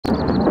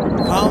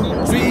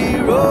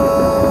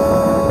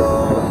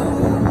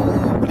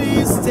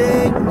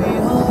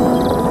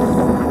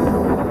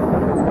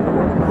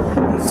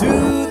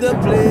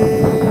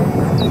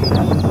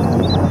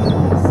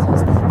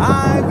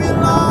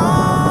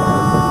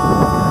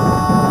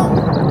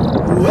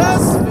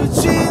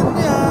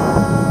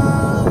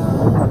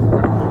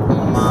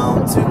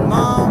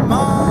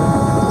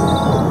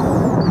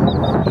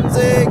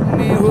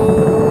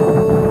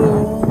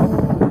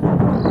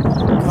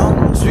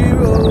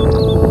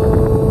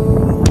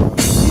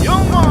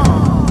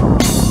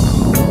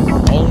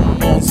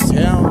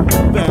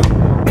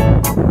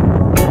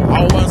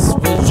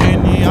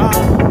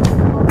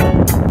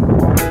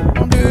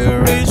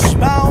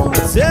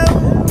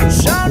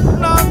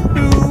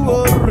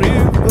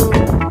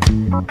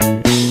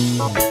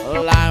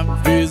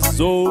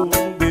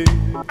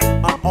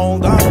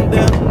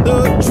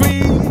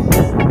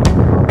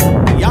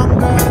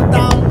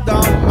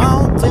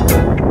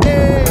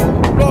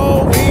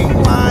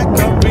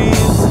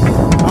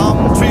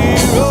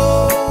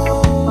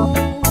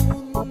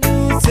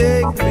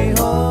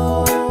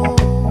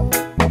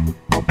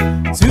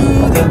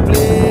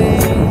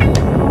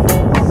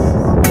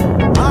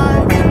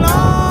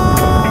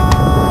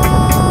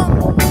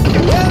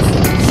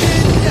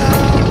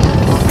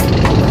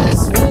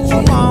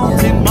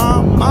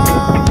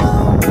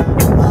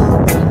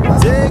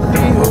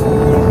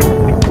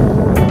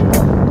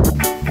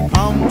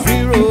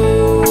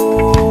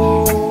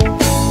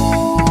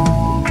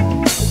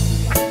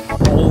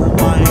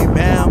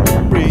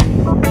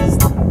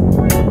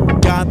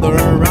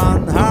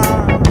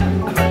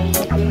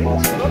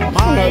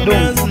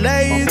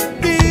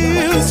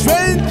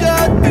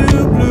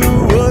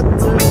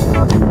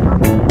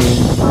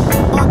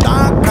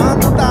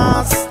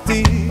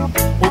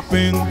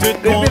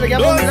Painted on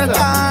the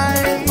sky,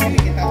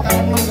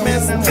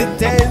 misty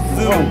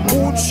days of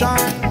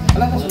moonshine.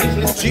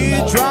 She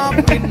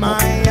dropped in my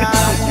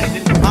eye.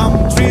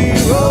 Country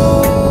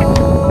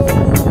road,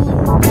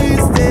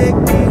 please take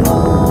me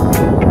home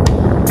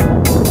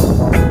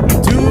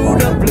to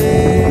the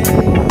place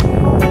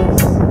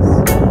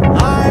I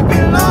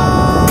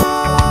belong.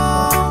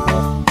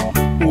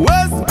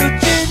 West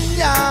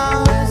Virginia,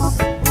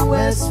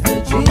 West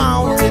Virginia,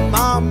 Mountain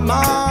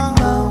Mama.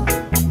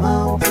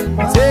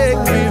 Take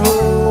me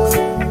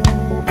home,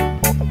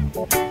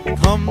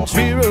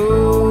 country road.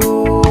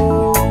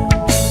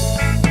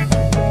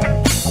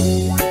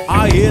 I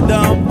hear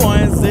the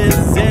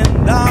voices in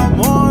the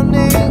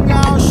morning,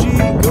 how she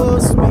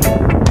goes me.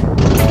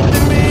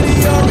 The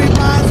radio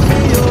reminds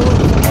me of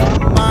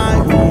my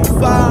home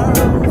far,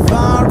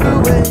 far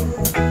away.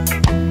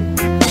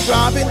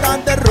 Driving down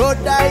the road,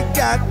 I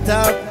got a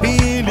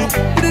feeling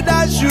that I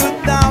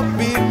should have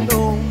been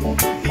known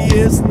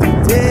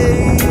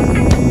yesterday.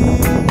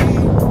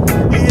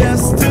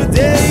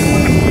 Yesterday,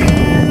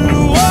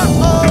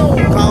 whoa,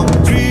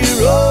 country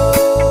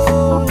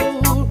road,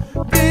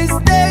 please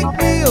take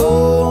me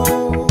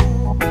home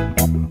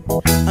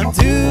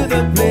unto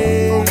the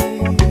place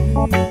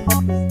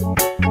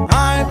I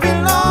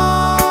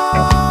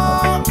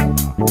belong.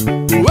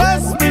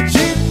 West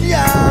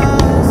Virginia,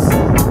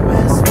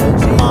 West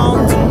Virginia,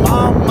 Mountain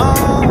Mama,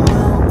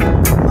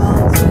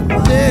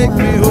 take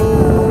me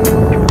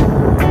home,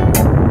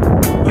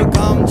 a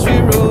country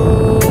road.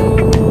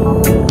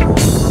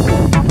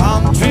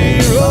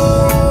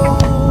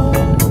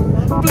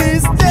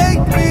 Please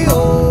take me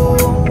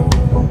home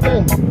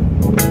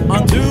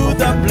unto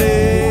the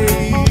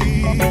place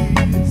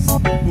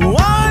I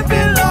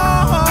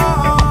belong.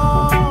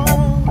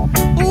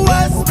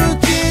 West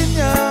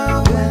Virginia,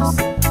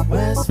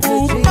 West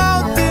Virginia,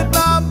 Mountain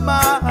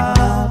Mama,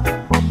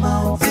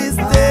 please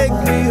take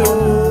me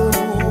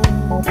home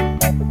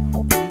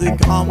the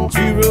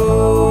country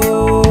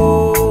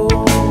road.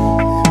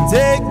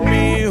 Take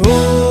me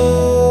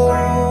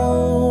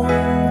home,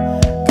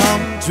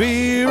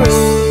 country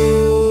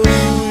road.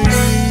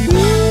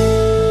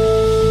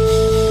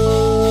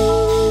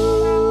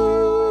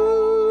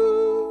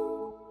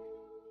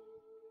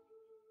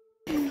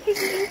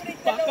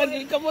 Pakan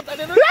kamot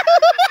ada doon.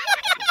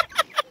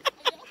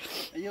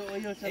 Ayo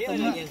sa Ayo,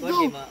 tama. lagyan ko,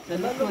 di ba? Sa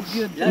likod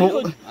yun.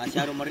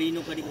 Asyaro marino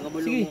ka di ka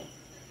kabalo Sige. mo.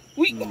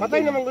 Uy,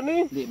 Patay naman ko na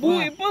yun.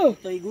 buhay pa.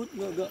 Tay good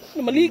nga.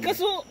 Malikas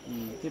oh.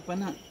 Sipa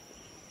na.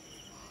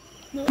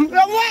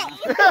 Lawa!